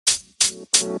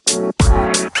Good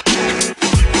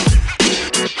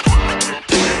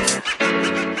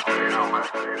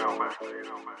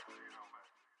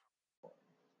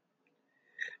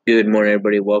morning,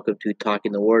 everybody. Welcome to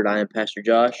Talking the Word. I am Pastor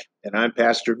Josh. And I'm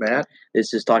Pastor Matt.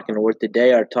 This is Talking the Word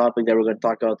today. Our topic that we're going to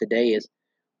talk about today is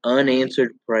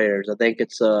unanswered prayers. I think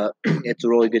it's it's a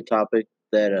really good topic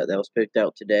that was picked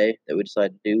out today that we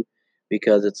decided to do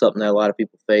because it's something that a lot of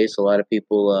people face. A lot of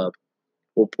people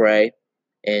will pray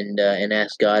and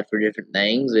ask God for different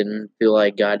things and feel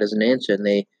like God doesn't answer. And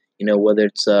they, whether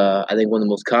it's I think one of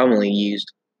the most commonly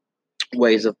used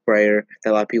ways of prayer that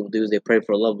a lot of people do is they pray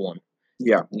for a loved one.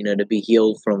 Yeah. To be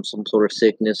healed from some sort of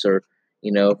sickness or,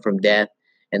 from death.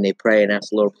 And they pray and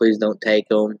ask the Lord, please don't take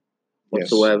them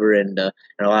whatsoever. Yes. And a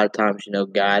lot of times,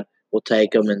 God will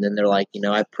take them. And then they're like,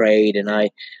 I prayed and I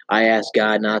asked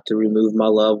God not to remove my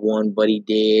loved one, but he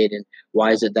did. And why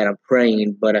is it that I'm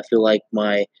praying, but I feel like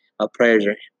my prayers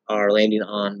are landing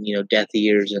on, deaf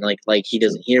ears and like he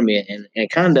doesn't hear me. And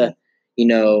kind of,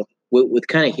 with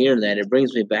kind of hearing that, it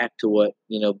brings me back to what,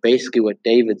 basically what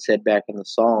David said back in the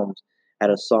Psalms,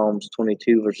 out of Psalms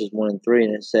 22, verses 1 and 3,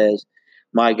 and it says,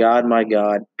 my God,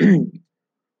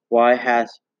 why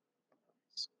hast...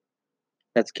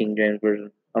 That's King James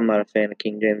Version. I'm not a fan of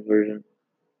King James Version.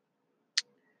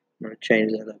 I'm going to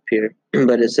change that up here.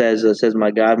 But it says,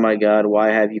 my God, why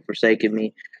have you forsaken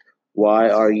me? Why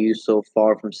are you so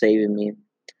far from saving me?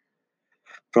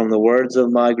 From the words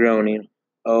of my groaning,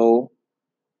 oh,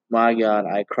 my God,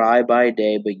 I cry by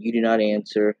day, but you do not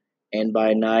answer, and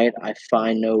by night I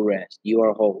find no rest. You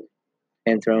are holy,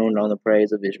 enthroned on the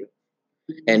praise of Israel.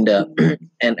 And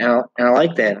and I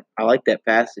like that. I like that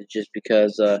passage just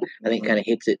because I think kind of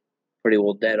hits it pretty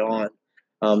well dead on.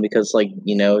 Because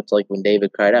it's like when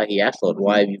David cried out, he asked the Lord,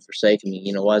 "Why have you forsaken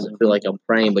me? Why does it feel like I'm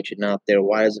praying but you're not there?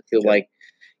 Why does it feel like,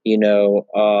 when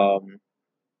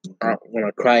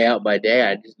I cry out by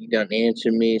day, you don't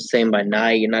answer me. Same by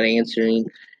night, you're not answering."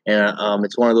 And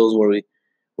it's one of those where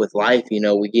with life,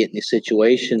 we get in these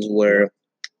situations where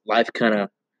life kind of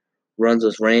runs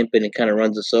us rampant and kind of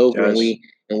runs us over, and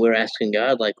we're asking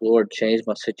God, like, Lord, change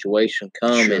my situation,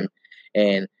 come. Sure.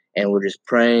 and we're just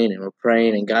praying and we're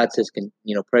praying, and God says,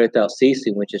 pray without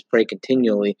ceasing, which is pray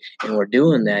continually, and we're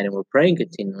doing that, and we're praying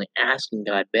continually, asking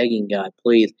God, begging God,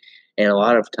 please. And a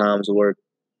lot of times we're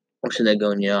sitting there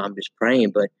going, I'm just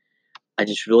praying, but I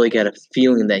just really got a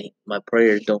feeling that my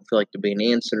prayers don't feel like they're being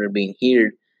answered or being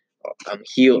heard. I'm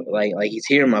healed, like he's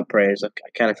hearing my prayers. I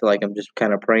kind of feel like I'm just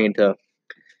kind of praying to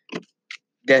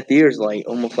deaf ears, like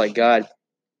almost like God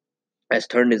has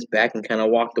turned his back and kind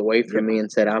of walked away from me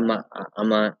and said, I'm not,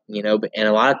 but, and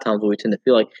a lot of times we tend to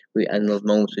feel like in those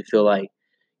moments, we feel like,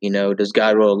 does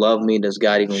God really love me? Does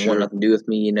God even want nothing to do with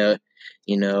me?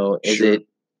 Is it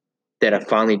that I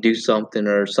finally do something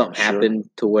or something happened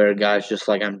to where God's just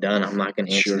like, I'm done. I'm not going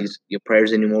to answer your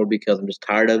prayers anymore because I'm just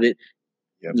tired of it,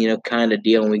 kind of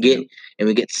deal. And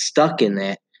we get stuck in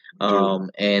that.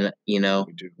 And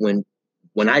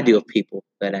when I deal with people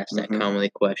that ask that commonly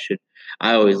question,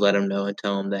 I always let them know and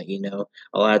tell them that,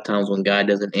 a lot of times when God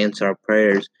doesn't answer our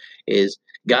prayers is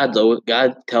God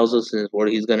tells us in his word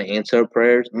he's going to answer our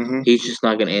prayers. He's just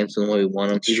not going to answer them the way we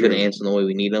want them. He's going to answer them the way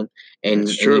we need them. And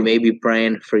you may be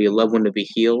praying for your loved one to be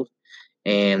healed,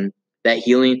 and that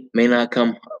healing may not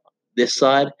come this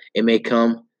side. It may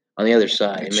come on the other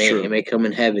side. It may come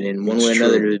in heaven, and one way or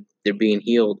another, they're being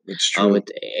healed. It's true.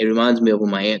 It reminds me of when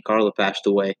my Aunt Carla passed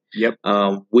away. Yep.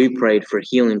 We prayed for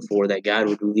healing for her, that God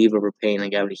would relieve her pain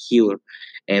and God would heal her.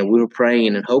 And we were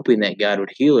praying and hoping that God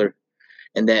would heal her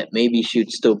and that maybe she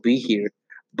would still be here.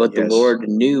 But the Lord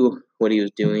knew what he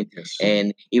was doing.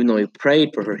 And even though we prayed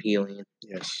for her healing,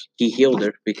 he healed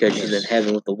her because she's in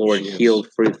heaven with the Lord, healed,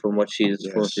 free from what she's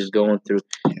going through,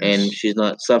 and she's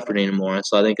not suffering anymore. And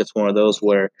so I think it's one of those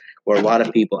where a lot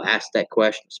of people ask that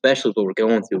question, especially what we're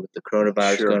going through with the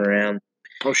coronavirus going around.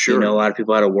 Oh, sure. A lot of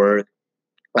people out of work.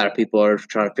 A lot of people are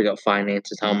trying to figure out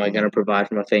finances. How am I going to provide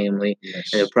for my family? And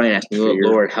they're praying, asking,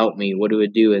 Lord, help me. What do I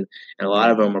do? And a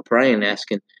lot of them are praying,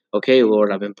 asking, okay,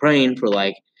 Lord, I've been praying for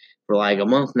like a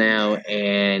month now,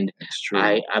 and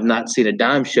I've not seen a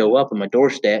dime show up on my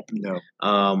doorstep. No.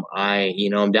 I'm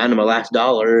down to my last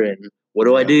dollar, and what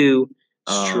do I do?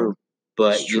 It's true.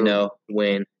 But it's true.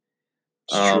 When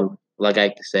like I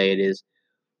like to say, it is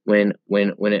when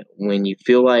you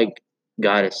feel like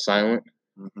God is silent.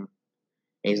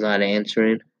 He's not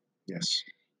answering.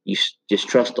 You just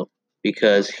trust him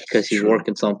because he's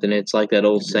working something. It's like that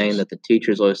old saying that the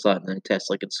teachers always thought in the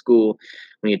test, like in school,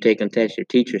 when you're taking tests, your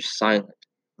teacher's silent.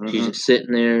 She's just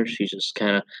sitting there. She's just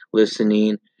kind of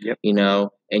listening.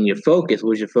 And your focus.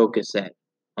 Where's your focus at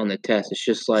on the test? It's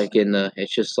just like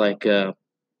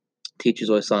teacher's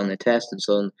always on the test, and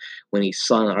so when he's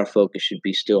silent, our focus should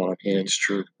be still on him. It's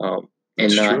true. And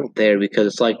That's not true. there, because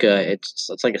it's like it's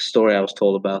like a story I was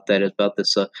told about that. It's about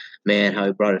this man, how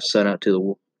he brought his son out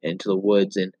into the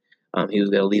woods, and he was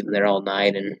going to leave him there all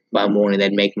night, and by morning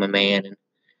they'd make him a man.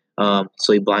 And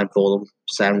so he blindfolded him,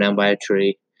 sat him down by a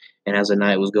tree, and as the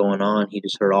night was going on, he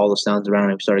just heard all the sounds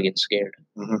around him, started getting scared,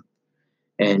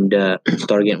 and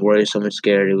started getting worrisome and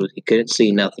scared. He couldn't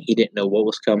see nothing. He didn't know what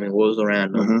was coming, what was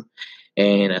around him.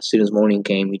 And as soon as morning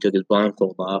came, he took his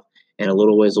blindfold off, and a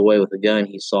little ways away with a gun,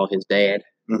 he saw his dad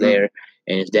there,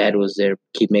 and his dad was there,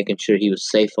 keep making sure he was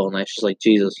safe all night, just like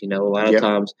Jesus. A lot of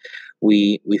times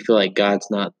we feel like God's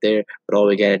not there, but all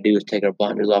we got to do is take our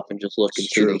blinders off and just look and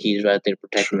see that He's right there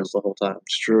protecting us the whole time.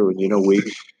 It's true.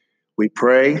 We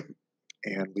pray,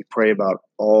 and we pray about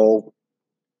all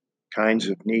kinds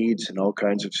of needs and all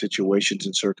kinds of situations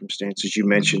and circumstances. You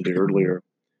mentioned it earlier.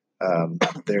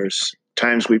 There's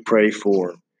times we pray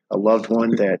for a loved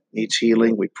one that needs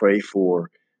healing. We pray for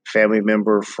a family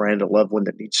member, friend, a loved one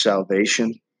that needs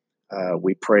salvation.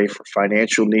 We pray for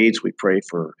financial needs. We pray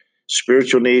for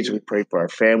spiritual needs. We pray for our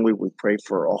family. We pray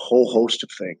for a whole host of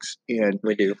things. And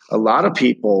we do. A lot of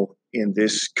people in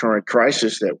this current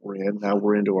crisis that we're in, now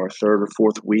we're into our third or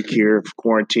fourth week here of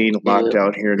quarantine,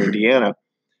 lockdown here in Indiana.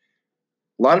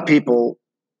 A lot of people,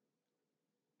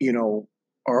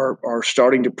 are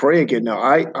starting to pray again. Now,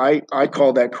 I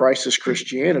call that crisis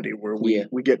Christianity, where we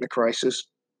get in a crisis,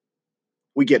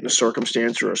 we get in a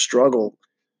circumstance or a struggle,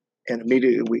 and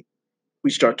immediately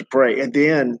we start to pray. And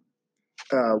then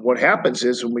what happens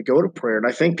is when we go to prayer, and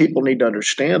I think people need to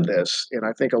understand this, and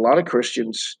I think a lot of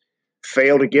Christians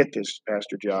fail to get this,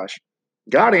 Pastor Josh.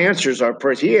 God answers our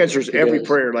prayers. He answers every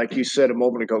prayer, like you said a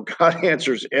moment ago. God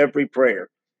answers every prayer.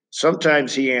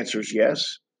 Sometimes He answers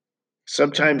yes.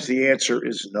 Sometimes the answer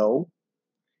is no.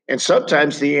 And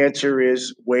sometimes the answer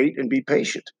is wait and be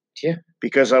patient. Yeah.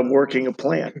 Because I'm working a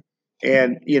plan.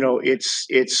 And,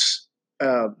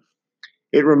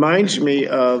 it reminds me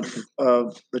of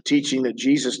the teaching that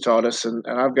Jesus taught us. And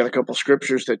I've got a couple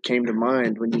scriptures that came to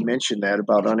mind when you mentioned that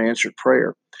about unanswered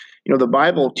prayer. The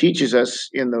Bible teaches us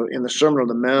in the Sermon on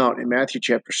the Mount in Matthew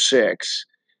chapter 6,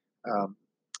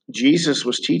 Jesus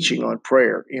was teaching on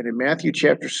prayer. And in Matthew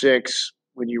chapter 6,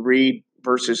 when you read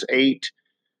verses 8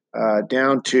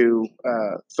 down to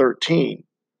 13,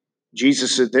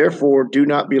 Jesus said, "Therefore, do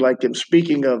not be like them."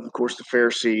 Speaking of course, the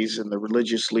Pharisees and the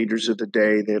religious leaders of the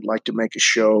day. They'd like to make a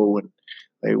show, and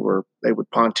they would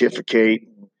pontificate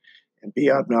and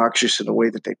be obnoxious in the way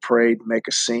that they prayed, make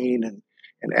a scene,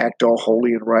 and act all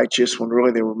holy and righteous, when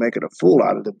really they were making a fool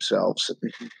out of themselves.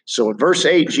 So in verse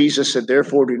 8, Jesus said,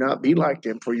 "Therefore, do not be like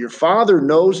them, for your Father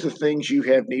knows the things you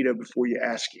have need of before you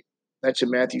ask Him." That's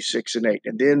in Matthew 6 and 8.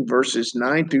 And then verses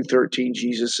 9 through 13,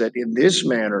 Jesus said, "In this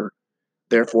manner,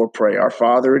 therefore pray, our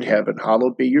Father in heaven,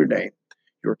 hallowed be your name.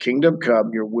 Your kingdom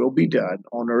come, your will be done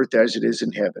on earth as it is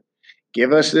in heaven.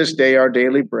 Give us this day our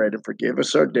daily bread, and forgive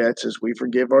us our debts as we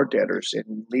forgive our debtors.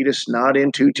 And lead us not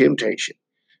into temptation,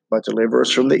 but deliver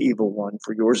us from the evil one.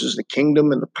 For yours is the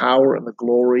kingdom and the power and the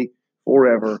glory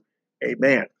forever.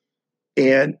 Amen."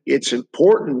 And it's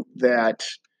important that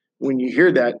when you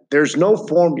hear that, there's no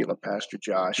formula, Pastor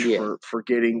Josh, for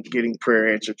getting prayer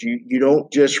answered. You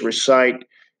don't just recite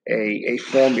a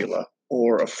formula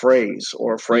or a phrase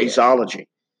or a phraseology.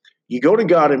 You go to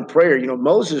God in prayer.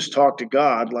 Moses talked to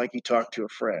God like he talked to a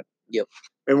friend. Yep.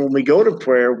 And when we go to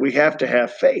prayer, we have to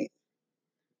have faith.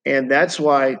 And that's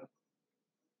why,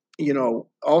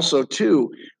 also too,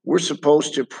 we're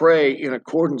supposed to pray in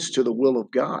accordance to the will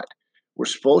of God. We're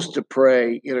supposed to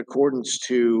pray in accordance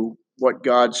to what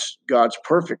God's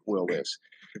perfect will is.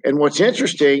 And what's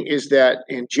interesting is that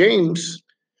in James,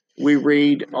 we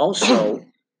read also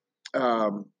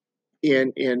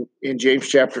in James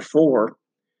chapter 4,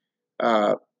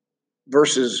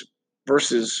 verses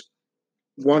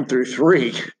 1 through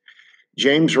 3,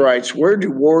 James writes, "Where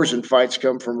do wars and fights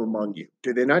come from among you?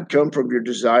 Do they not come from your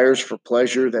desires for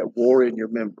pleasure that war in your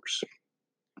members?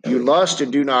 You lust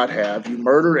and do not have. You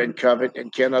murder and covet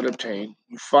and cannot obtain.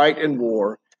 You fight and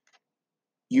war.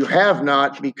 You have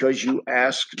not because you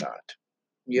ask not."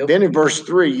 Yep. Then in verse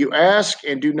 3, "You ask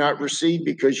and do not receive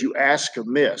because you ask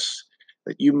amiss,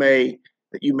 that you may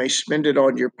spend it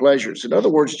on your pleasures." In other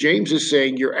words, James is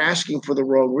saying you're asking for the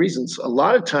wrong reasons. A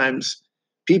lot of times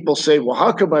people say, "Well,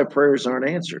 how come my prayers aren't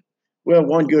answered?" Well,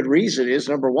 one good reason is,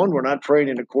 number one, we're not praying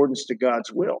in accordance to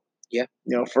God's will. Yeah.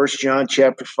 1 John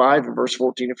chapter 5 and verse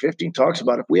 14 and 15 talks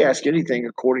about if we ask anything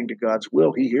according to God's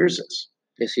will, He hears us.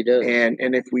 Yes, He does. And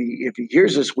if He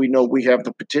hears us, we know we have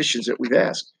the petitions that we've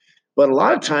asked. But a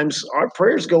lot of times our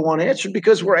prayers go unanswered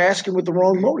because we're asking with the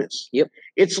wrong motives. Yep.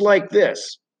 It's like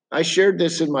this. I shared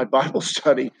this in my Bible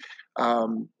study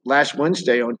last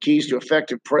Wednesday on keys to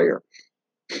effective prayer.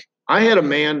 I had a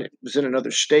man that was in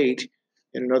another state,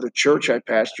 in another church I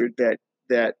pastored,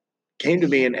 that came to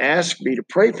me and asked me to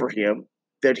pray for him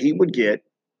that he would get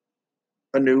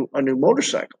a new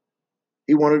motorcycle.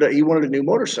 He wanted a new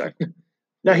motorcycle.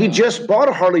 Now he just bought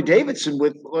a Harley Davidson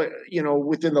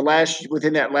within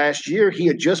that last year he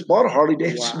had just bought a Harley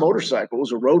Davidson motorcycle. It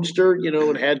was a Roadster,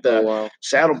 and had the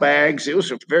saddlebags. It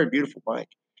was a very beautiful bike.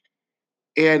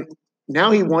 And now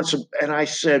he wants and I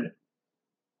said,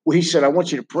 well, he said, I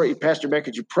want you to pray, Pastor Beck,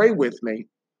 could you pray with me?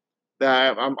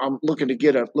 That I'm looking to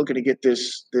get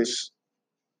this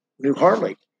new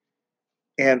Harley.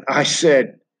 And I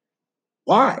said,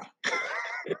 why?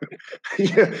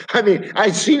 Yeah, I mean,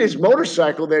 I'd seen his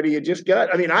motorcycle that he had just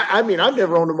got. I mean, I've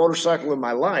never owned a motorcycle in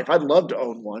my life. I'd love to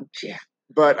own one. Yeah.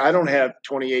 But I don't have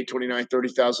 $28,000, $29,000,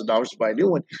 $30,000 to buy a new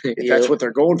one. If that's what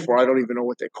they're going for, I don't even know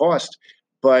what they cost.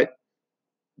 But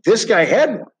this guy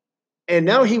had one, and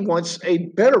now he wants a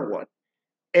better one.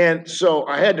 And so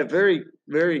I had to very,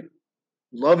 very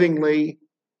lovingly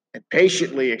and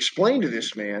patiently explain to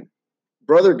this man,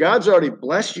 brother, God's already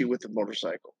blessed you with the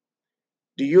motorcycle.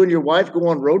 Do you and your wife go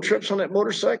on road trips on that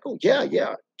motorcycle?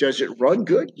 Yeah. Does it run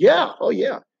good? Yeah. Oh,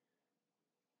 yeah.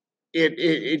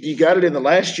 You got it in the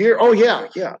last year? Oh, yeah.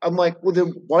 I'm like, well,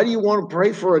 then why do you want to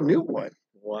pray for a new one?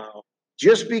 Wow.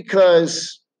 Just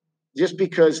because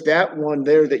that one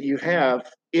there that you have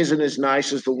isn't as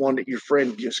nice as the one that your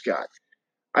friend just got.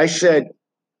 I said,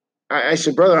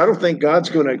 brother, I don't think God's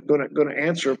going to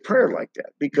answer a prayer like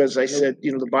that, because I said,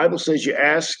 the Bible says you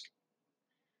ask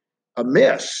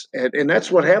amiss, and that's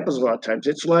what happens a lot of times.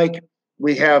 It's like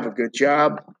we have a good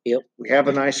job, we have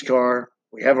a nice car,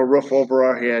 we have a roof over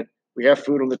our head, we have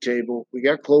food on the table, we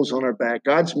got clothes on our back.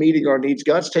 God's meeting our needs.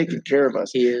 God's taking care of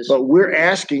us. He is. But we're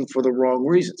asking for the wrong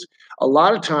reasons. A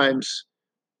lot of times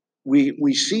we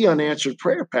see unanswered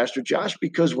prayer, Pastor Josh,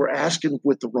 because we're asking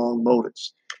with the wrong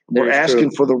motives. We're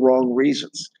asking for the wrong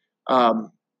reasons.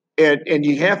 And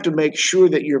you have to make sure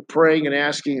that you're praying and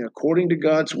asking according to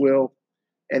God's will,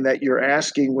 and that you're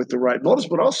asking with the right motives.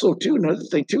 But also, too, another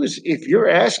thing, too, is if you're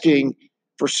asking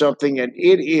for something and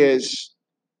it is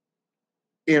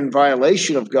in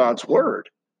violation of God's word,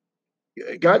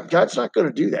 God's not going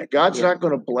to do that. God's not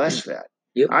going to bless that.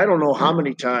 I don't know how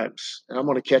many times, and I'm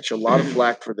going to catch a lot of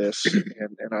flack for this,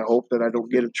 and I hope that I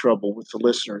don't get in trouble with the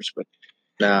listeners, but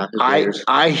I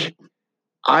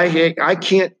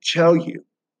can't tell you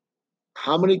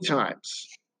how many times,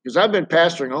 because I've been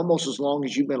pastoring almost as long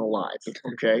as you've been alive.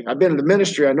 Okay, I've been in the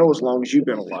ministry, I know, as long as you've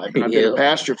been alive. And I've been a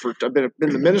pastor I've been in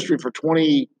the ministry for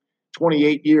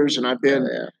 28 years, and I've been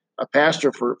a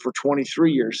pastor for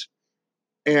 23 years.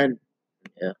 And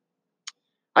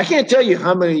I can't tell you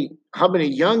how many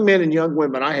young men and young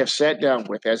women I have sat down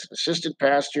with as an assistant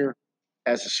pastor,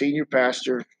 as a senior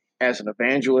pastor, as an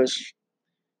evangelist,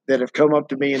 that have come up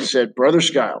to me and said, Brother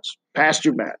Skiles,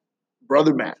 Pastor Matt,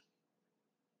 Brother Matt,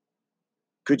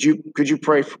 could you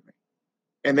pray for me?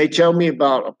 And they tell me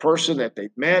about a person that they've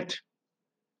met,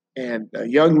 and a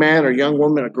young man or young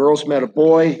woman, a girl's met a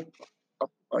boy,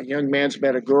 a young man's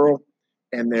met a girl,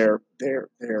 and they're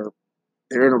in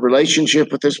a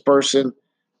relationship with this person.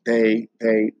 They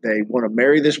want to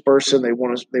marry this person. They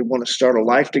want to start a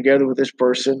life together with this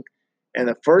person. And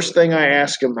the first thing I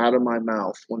ask them out of my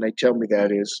mouth when they tell me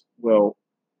that is, well,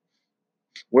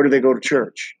 where do they go to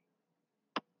church?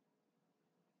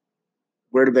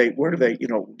 Where do they,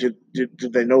 did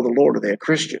they know the Lord? Are they a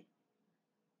Christian?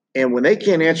 And when they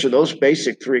can't answer those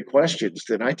basic three questions,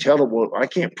 then I tell them, well, I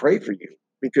can't pray for you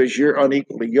because you're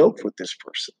unequally yoked with this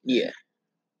person. Yeah.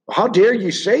 How dare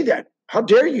you say that? How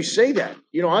dare you say that?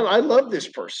 I love this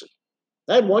person.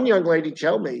 I had one young lady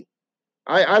tell me,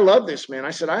 I love this man.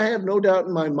 I said, I have no doubt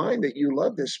in my mind that you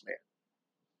love this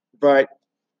man.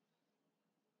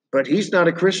 But he's not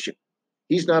a Christian.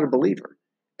 He's not a believer.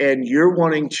 And you're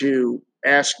wanting to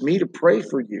ask me to pray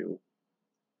for you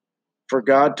for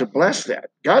God to bless that.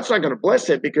 God's not going to bless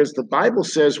that because the Bible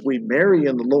says we marry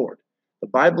in the Lord. The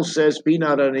Bible says, be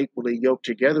not unequally yoked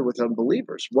together with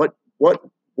unbelievers. What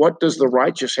does the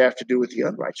righteous have to do with the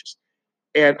unrighteous?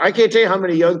 And I can't tell you how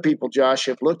many young people, Josh,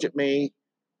 have looked at me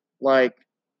like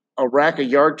a rack of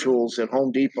yard tools at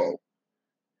Home Depot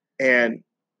and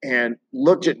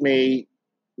looked at me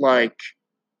like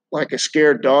a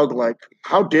scared dog, like,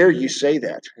 how dare you say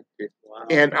that? Wow.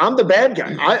 And I'm the bad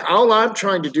guy. All I'm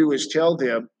trying to do is tell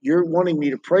them, you're wanting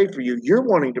me to pray for you. You're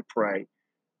wanting to pray.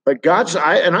 But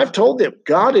I've told them,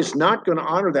 God is not going to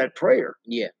honor that prayer.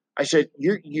 Yeah. I said,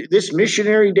 this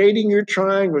missionary dating you're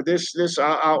trying, or I'm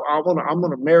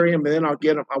going to marry him and then I'll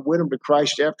win him to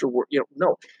Christ afterward.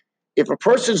 No, if a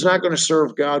person's not going to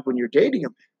serve God when you're dating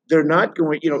them, they're not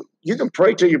going, you can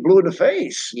pray till you're blue in the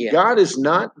face. Yeah. God is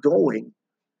not going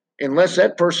unless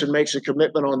that person makes a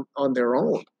commitment on their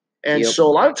own. And Yep. so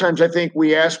a lot of times I think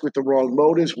we ask with the wrong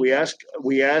motives. We ask,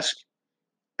 we ask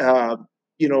for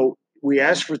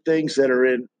things that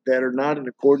are not in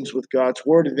accordance with God's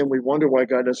word, and then we wonder why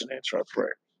God doesn't answer our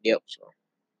prayer. Yep. So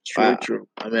it's really true.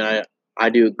 I mean, I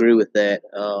do agree with that,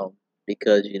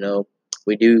 because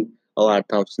we do a lot of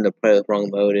times tend to pray with wrong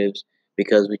motives,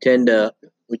 because we tend to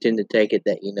take it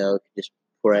that just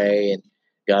pray and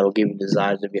God will give you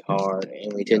desires of your heart,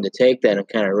 and we tend to take that and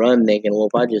kind of run thinking, well,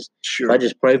 if I just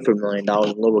pray for $1 million,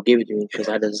 the Lord will give it to me because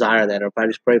I desire that, or if I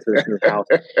just pray for this new house,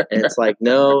 and it's like,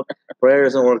 no, prayer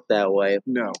doesn't work that way.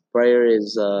 No, prayer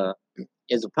is a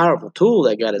powerful tool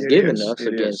that God has given us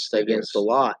against a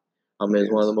lot.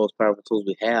 It's one of the most powerful tools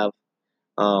we have.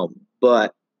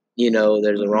 But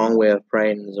there's a wrong way of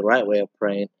praying and there's a right way of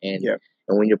praying, and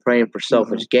when you're praying for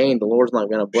selfish gain, the Lord's not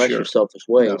going to bless your selfish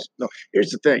ways. No. Here's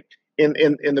the thing: in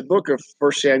the book of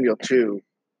 1 Samuel 2,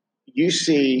 you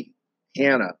see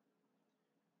Hannah,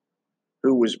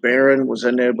 who was barren, was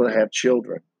unable to have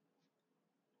children.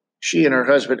 She and her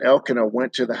husband Elkanah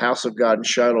went to the house of God in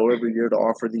Shiloh every year to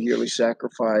offer the yearly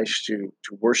sacrifice to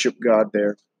worship God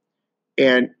there,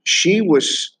 and she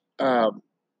was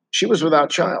without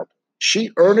child.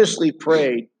 She earnestly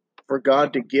prayed for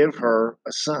God to give her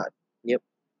a son. Yep.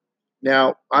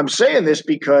 Now, I'm saying this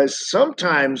because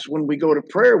sometimes when we go to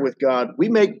prayer with God, we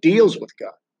make deals with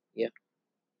God. Yeah.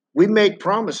 We make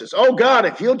promises. Oh, God,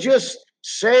 if you'll just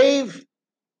save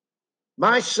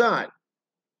my son,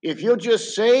 if you'll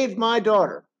just save my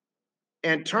daughter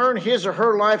and turn his or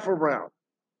her life around,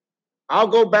 I'll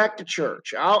go back to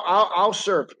church. I'll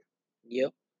serve you.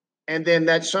 Yep. And then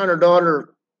that son or daughter,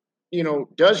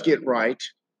 does get right.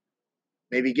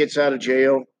 Maybe gets out of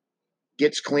jail,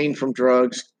 gets clean from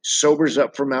drugs, sobers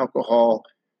up from alcohol,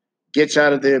 gets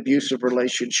out of the abusive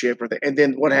relationship, and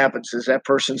then what happens? Does that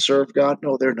person serve God?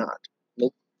 No, they're not.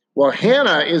 Nope. Well,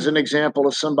 Hannah is an example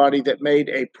of somebody that made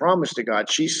a promise to God.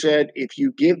 She said, if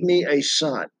you give me a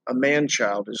son, a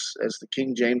man-child, as the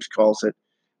King James calls it,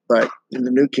 but in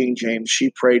the New King James,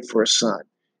 she prayed for a son.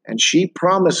 And she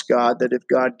promised God that if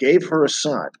God gave her a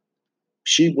son,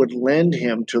 she would lend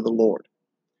him to the Lord.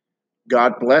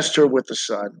 God blessed her with a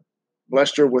son,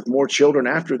 blessed her with more children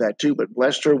after that too, but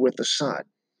blessed her with a son.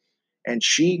 And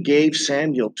she gave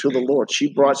Samuel to the Lord.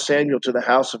 She brought Samuel to the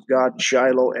house of God in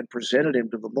Shiloh and presented him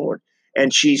to the Lord.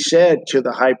 And she said to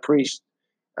the high priest,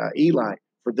 Eli,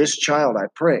 for this child I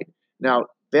prayed. Now,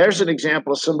 there's an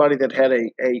example of somebody that had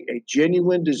a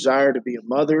genuine desire to be a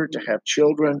mother, to have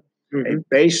children, a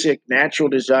basic natural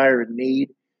desire and need.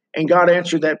 And God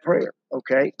answered that prayer,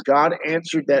 okay? God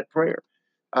answered that prayer.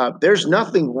 There's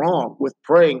nothing wrong with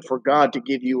praying for God to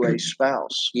give you a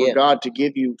spouse, for God to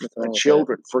give you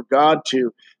children, for God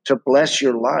to bless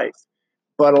your life.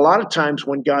 But a lot of times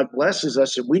when God blesses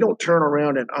us and we don't turn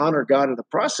around and honor God in the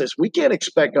process, we can't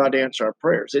expect God to answer our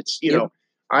prayers. It's,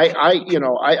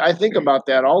 I think about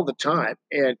that all the time.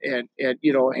 And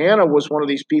Hannah was one of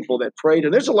these people that prayed,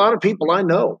 and there's a lot of people I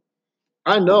know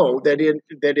that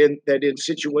in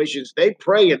situations they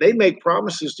pray and they make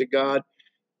promises to God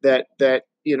that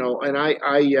and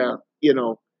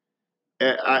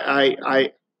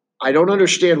I don't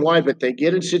understand why, but they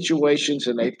get in situations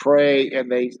and they pray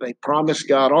and they promise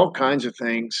God all kinds of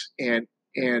things, and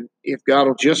if God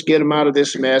will just get them out of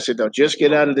this mess, if they'll just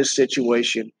get out of this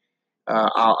situation,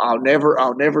 I'll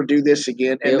never do this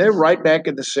again, and they're right back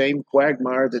in the same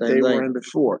quagmire that they were in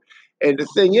before. And the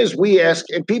thing is, we ask,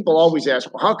 and people always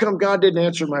ask, well, how come God didn't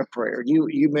answer my prayer?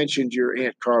 You mentioned your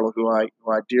Aunt Carla, who I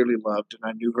dearly loved, and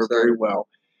I knew her very well.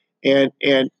 And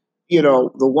the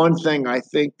one thing I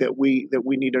think that we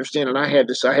need to understand, and I have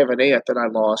an aunt that I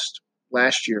lost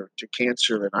last year to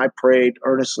cancer, and I prayed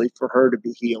earnestly for her to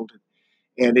be healed,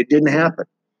 and it didn't happen.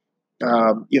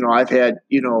 I've had,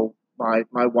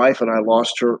 my wife and I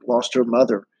lost her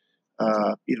mother,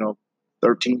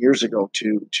 13 years ago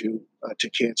to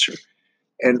cancer.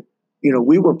 And,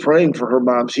 we were praying for her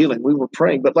mom's healing. We were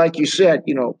praying, but like you said,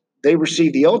 they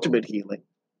received the ultimate healing.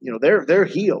 They're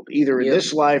healed either in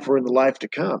this life or in the life to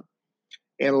come.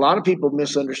 And a lot of people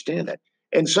misunderstand that.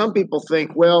 And some people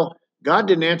think, well, God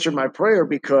didn't answer my prayer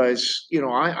because,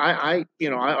 I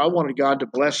wanted God to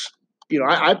bless,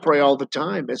 I pray all the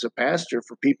time as a pastor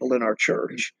for people in our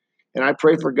church. And I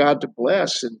pray for God to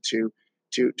bless and to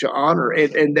honor.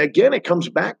 And again, it comes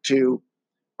back to,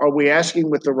 are we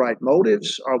asking with the right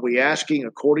motives? Are we asking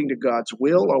according to God's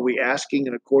will? Are we asking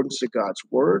in accordance to God's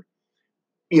word?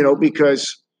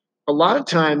 Because a lot of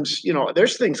times,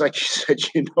 there's things like you said,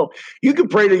 you can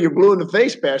pray till you're blue in the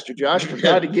face, Pastor Josh, for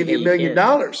God to give you $1 million.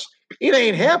 It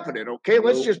ain't happening, okay? Nope.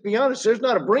 Let's just be honest. There's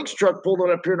not a Brinks truck pulled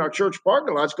up here in our church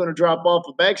parking lot. It's going to drop off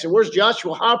a bag and say, where's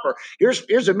Joshua Hopper? Here's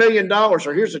 $1 million, or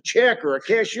here's a check or a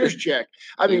cashier's check.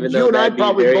 I mean, you and I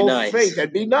probably both think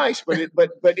that'd be nice,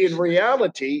 but in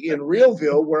reality, in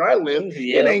Realville, where I live,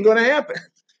 it ain't going to happen.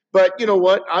 But you know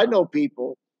what? I know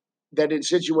people that in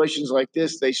situations like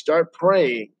this, they start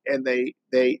praying and they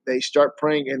start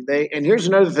praying and here's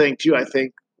another thing too, I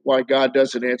think, why God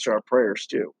doesn't answer our prayers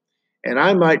too. And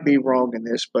I might be wrong in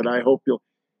this, but I hope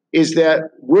is that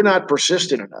we're not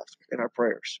persistent enough in our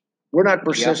prayers. We're not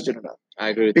persistent enough. I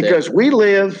agree with because we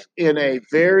live in a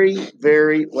very,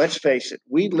 very, let's face it,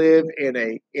 we live in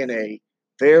a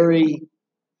very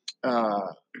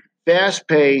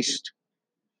fast-paced,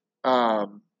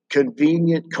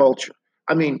 convenient culture.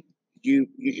 I mean, you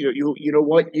know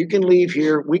what? You can leave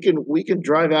here. We can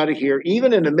drive out of here,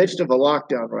 even in the midst of a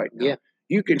lockdown right now. Yeah.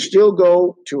 You can still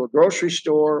go to a grocery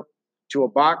store, to a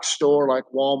box store like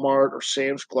Walmart or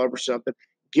Sam's Club or something.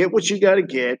 Get what you got to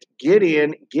get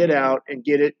in, get out, and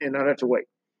get it, and not have to wait.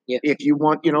 Yeah. If you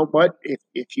want,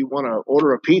 if you want to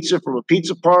order a pizza from a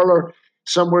pizza parlor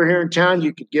somewhere here in town,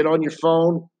 you could get on your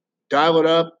phone, dial it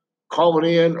up, call it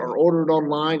in, or order it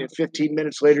online, and 15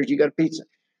 minutes later, you got a pizza.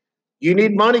 You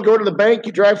need money, go to the bank,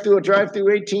 you drive through a drive-through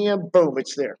ATM, boom,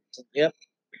 it's there. Yep.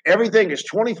 Everything is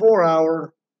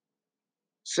 24-hour,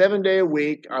 7-day a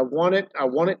week. I want it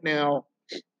now.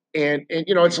 And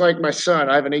it's like my son.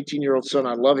 I have an 18-year-old son.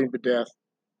 I love him to death.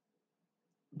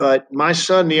 But my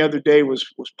son the other day was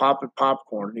popping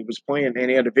popcorn. He was playing, and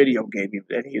he had a video game.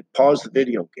 And he had paused the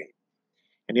video game.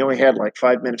 And he only had like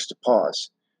 5 minutes to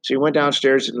pause. So he went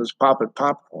downstairs and was popping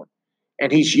popcorn.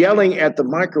 And he's yelling at the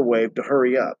microwave to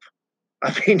hurry up.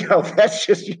 I mean, no, that's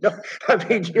just, you're going,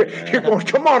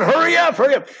 come on, hurry up.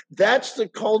 That's the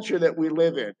culture that we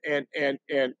live in. And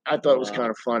I thought it was kind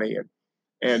of funny.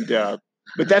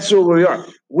 But that's who we are.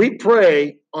 We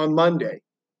pray on Monday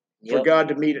for God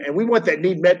to meet, and we want that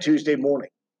need met Tuesday morning.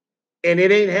 And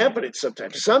it ain't happening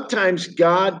sometimes. Sometimes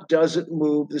God doesn't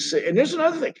move the same. And there's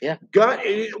another thing. Yeah. God,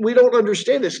 we don't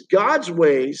understand this. God's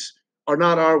ways are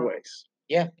not our ways.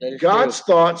 Yeah. God's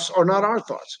thoughts are not our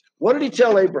thoughts. What did he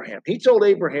tell Abraham? He told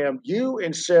Abraham, you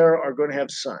and Sarah are going to have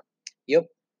a son. Yep.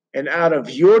 And out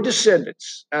of your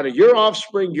descendants, out of your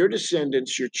offspring, your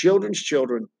descendants, your children's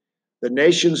children, the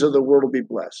nations of the world will be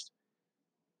blessed.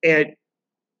 And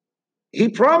he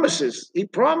promises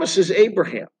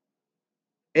Abraham.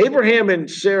 Abraham and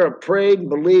Sarah prayed and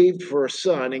believed for a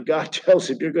son, and God tells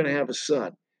him, you're going to have a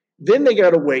son. Then they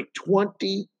got to wait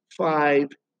 25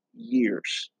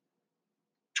 years.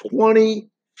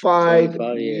 25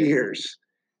 years.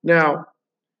 Now,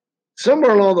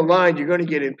 somewhere along the line, you're going to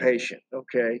get impatient,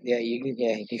 okay? Yeah, you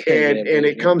can. And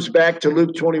it comes back to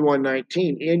Luke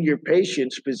 21:19. In your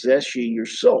patience possess ye your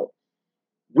soul.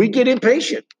 We get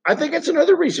impatient. I think that's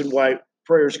another reason why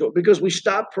prayers go, because we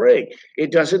stop praying.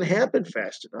 It doesn't happen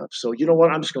fast enough. So you know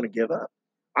what? I'm just going to give up.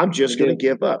 I'm just going to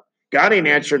give up. God ain't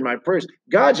answering my prayers.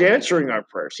 God's answering our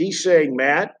prayers. He's saying,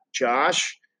 Matt,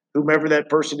 Josh, whomever that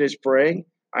person is praying,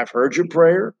 I've heard your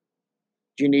prayer.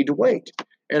 You need to wait.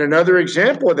 And another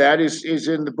example of that is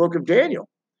in the book of Daniel.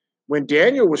 When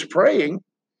Daniel was praying,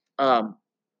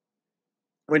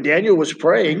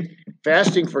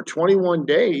 fasting for 21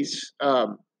 days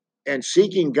and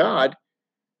seeking God,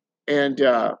 and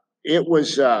it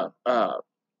was a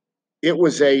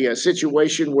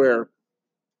situation where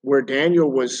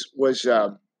Daniel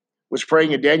was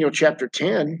praying in Daniel chapter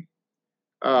 10.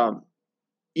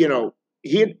 He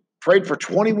had prayed for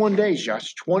 21 days,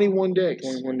 Josh. 21 days.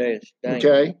 21 days. Dang.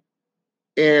 Okay.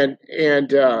 And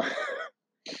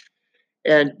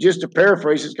just to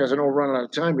paraphrase this, because I know we're running out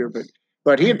of time here,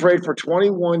 but he had prayed for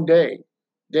 21 days.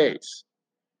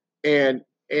 And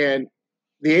the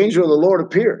angel of the Lord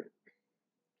appeared.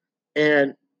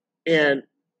 And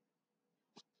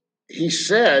he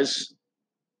says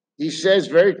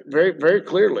very, very, very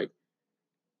clearly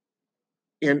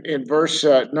in verse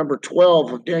number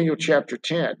 12 of Daniel chapter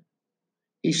 10,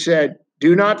 he said,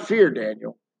 do not fear,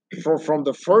 Daniel, for from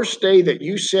the first day that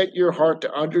you set your heart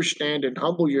to understand and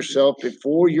humble yourself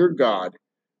before your God,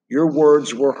 your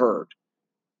words were heard.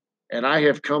 And I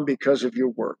have come because of your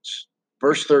words.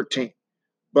 Verse 13,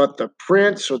 but the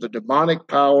prince or the demonic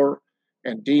power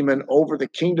and demon over the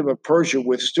kingdom of Persia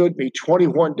withstood me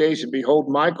 21 days, and behold,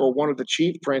 Michael, one of the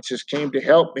chief princes, came to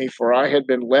help me, for I had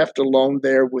been left alone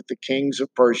there with the kings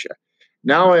of Persia.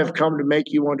 Now I have come to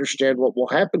make you understand what will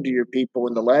happen to your people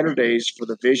in the latter days, for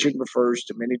the vision refers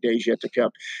to many days yet to come.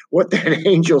 What that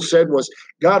angel said was,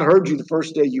 God heard you the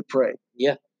first day you prayed.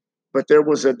 Yeah. but there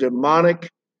was a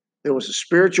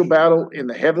spiritual battle in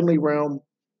the heavenly realm,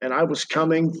 and I was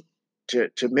coming to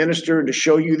minister and to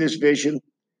show you this vision.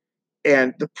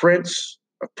 And the prince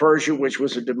of Persia, which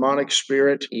was a demonic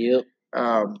spirit, Yep.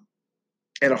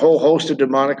 And a whole host of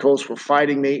demonic hosts were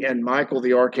fighting me, and Michael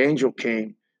the archangel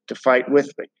came to fight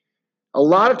with me. A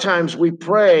lot of times we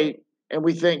pray and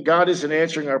we think God isn't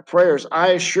answering our prayers. I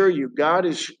assure you, God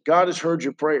has heard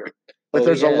your prayer. But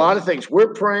there's a lot of things.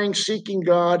 We're praying, seeking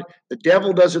God. The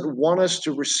devil doesn't want us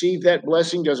to receive that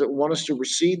blessing, doesn't want us to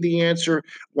receive the answer,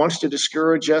 wants to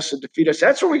discourage us and defeat us.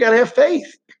 That's where we got to have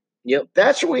faith. Yep.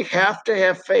 That's where we have to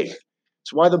have faith.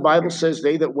 It's why the Bible says,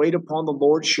 they that wait upon the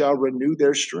Lord shall renew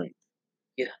their strength.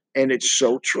 Yeah. And it's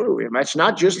so true. And that's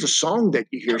not just a song that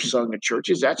you hear sung in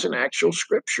churches. That's an actual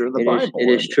scripture in the Bible. It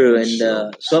is true.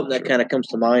 And something that kind of comes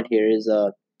to mind here is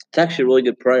it's actually a really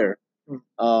good prayer.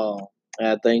 And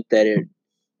I think that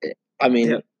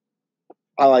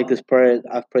I like this prayer.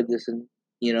 I've prayed this in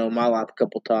my life a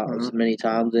couple times, many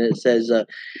times, and it says,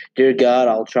 "Dear God,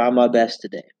 I'll try my best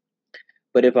today,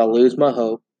 but if I lose my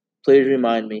hope, please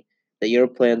remind me that your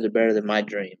plans are better than my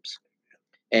dreams."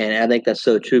 And I think that's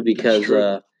so true because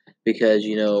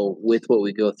with what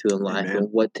we go through in life and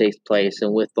what takes place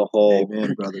and with the whole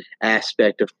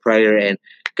aspect of prayer and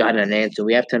God an answer,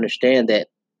 we have to understand that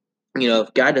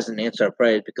if God doesn't answer our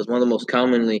prayers, because one of the most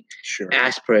commonly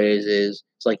asked prayers is,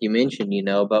 it's like you mentioned,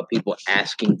 about people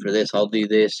asking for this, I'll do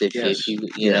this if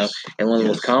you know, and one of the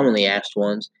most commonly asked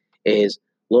ones is,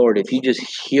 Lord, if you just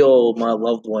heal my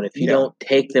loved one, if you don't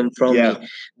take them from me,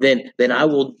 then I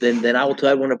will tell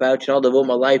everyone about you. I'll devote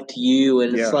my life to you.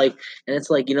 And it's like,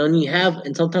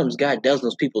 and sometimes God does,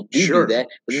 those people do that,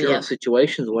 but then you have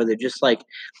situations where they're just like,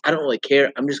 I don't really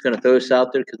care. I'm just going to throw this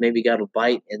out there because maybe God will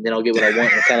bite, and then I'll get what I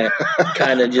want and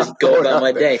kind of just go about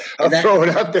my day. I'll throw it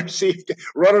out there,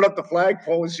 run it up the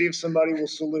flagpole and see if somebody will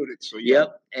salute it. So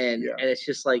and it's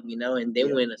just like and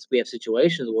then when we have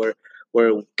situations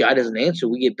where God doesn't answer,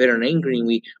 we get bitter and angry, and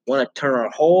we want to turn our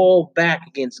whole back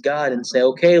against God and say,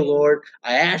 "Okay, Lord,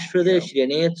 I asked for this, you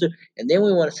didn't answer," and then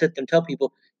we want to sit there and tell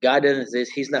people God doesn't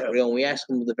exist, He's not real, and we ask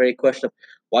them the very question of,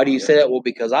 why do you say that? Well,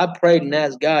 because I prayed and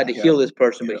asked God to heal this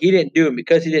person, but He didn't do it.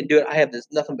 Because He didn't do it, I have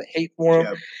nothing but hate for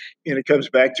Him. And it comes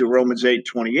back to Romans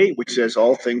 8:28, which says,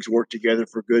 all things work together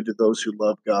for good to those who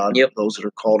love God, those that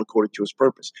are called according to His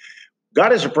purpose.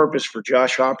 God has a purpose for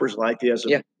Josh Hopper's life. He has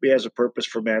a purpose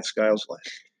for Matt Skiles'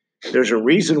 life. There's a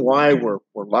reason why we're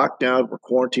locked down, we're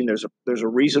quarantined. There's a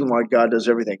reason why God does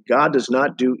everything. God does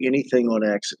not do anything on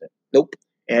accident. Nope.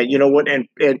 And you know what? And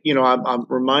I'm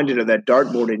reminded of that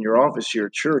dartboard in your office here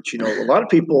at church. A lot of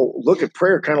people look at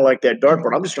prayer kind of like that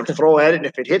dartboard. I'm just going to throw at it, and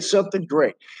if it hits something,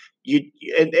 great.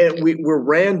 We're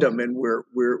random, and we're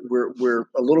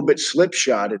a little bit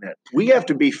slipshod in it. We have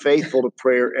to be faithful to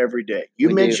prayer every day. You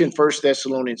mentioned 1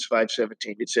 Thessalonians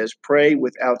 5:17. It says, "Pray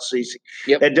without ceasing."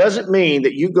 That doesn't mean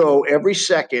that you go every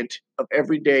second of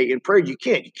every day in prayer. You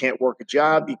can't. You can't work a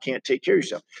job. You can't take care of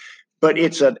yourself. But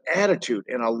it's an attitude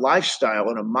and a lifestyle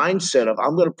and a mindset of,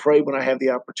 I'm going to pray when I have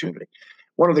the opportunity.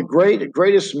 One of the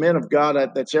greatest men of God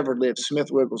that's ever lived,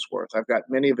 Smith Wigglesworth. I've got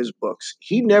many of his books.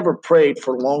 He never prayed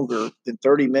for longer than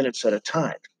 30 minutes at a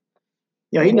time.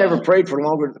 He never prayed for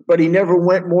longer, but he never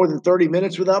went more than 30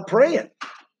 minutes without praying.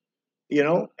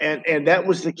 And that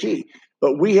was the key.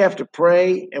 But we have to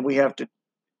pray, and we have to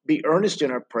be earnest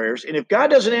in our prayers. And if God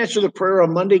doesn't answer the prayer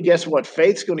on Monday, guess what?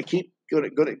 Faith's going to keep me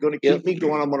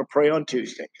going. I'm going to pray on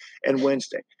Tuesday and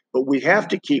Wednesday. But we have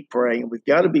to keep praying, and we've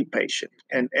got to be patient.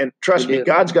 And trust me,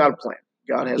 God's got a plan.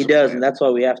 God has. He does, and that's why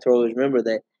we have to always remember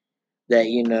that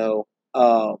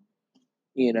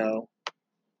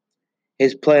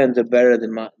His plans are better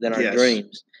than our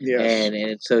dreams. And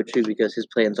it's so true, because His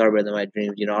plans are better than my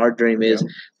dreams. Our dream is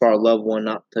for our loved one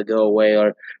not to go away,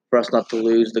 or for us not to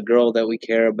lose the girl that we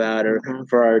care about, or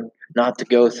for our not to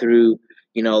go through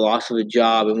loss of a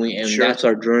job, and that's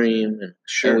our dream,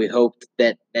 and we hope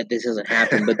that this doesn't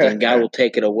happen, but then God will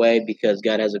take it away, because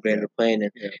God has a grander plan,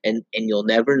 and you'll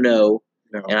never know.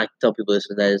 And I tell people this,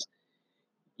 and that is,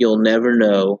 you'll never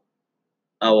know.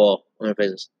 Oh, well, let me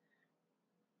phrase this.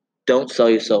 Don't sell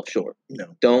yourself short.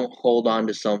 No. Don't hold on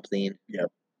to something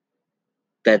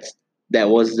that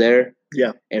was there.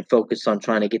 And focus on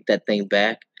trying to get that thing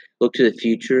back. Look to the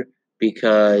future,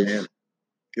 because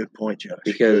good point, Josh.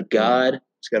 Because God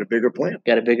has got a bigger plan. And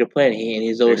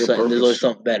there's always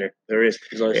something better. There is.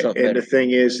 There's always something better. And the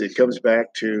thing is, it comes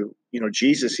back to,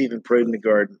 Jesus even prayed in the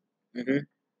garden,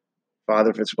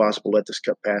 Father, if it's possible, let this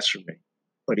cup pass from me.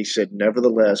 But He said,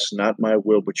 nevertheless, not my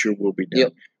will, but your will be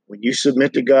done. When you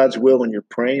submit to God's will and you're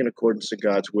praying in accordance to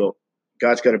God's will,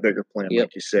 God's got a bigger plan, Yep.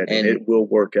 like you said, and And it will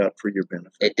work out for your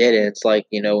benefit. it did, and it's like,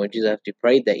 when Jesus after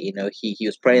prayed that, he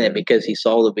was praying that Amen. because he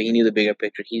knew the bigger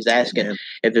picture. He's asking, Amen.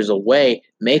 if there's a way,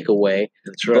 make a way.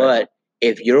 That's right. But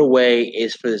if your way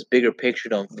is for this bigger picture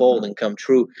to unfold Mhm. and come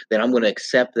true, then I'm going to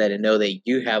accept that and know that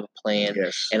you have a plan,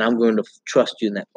 Yes. and I'm going to trust you in that.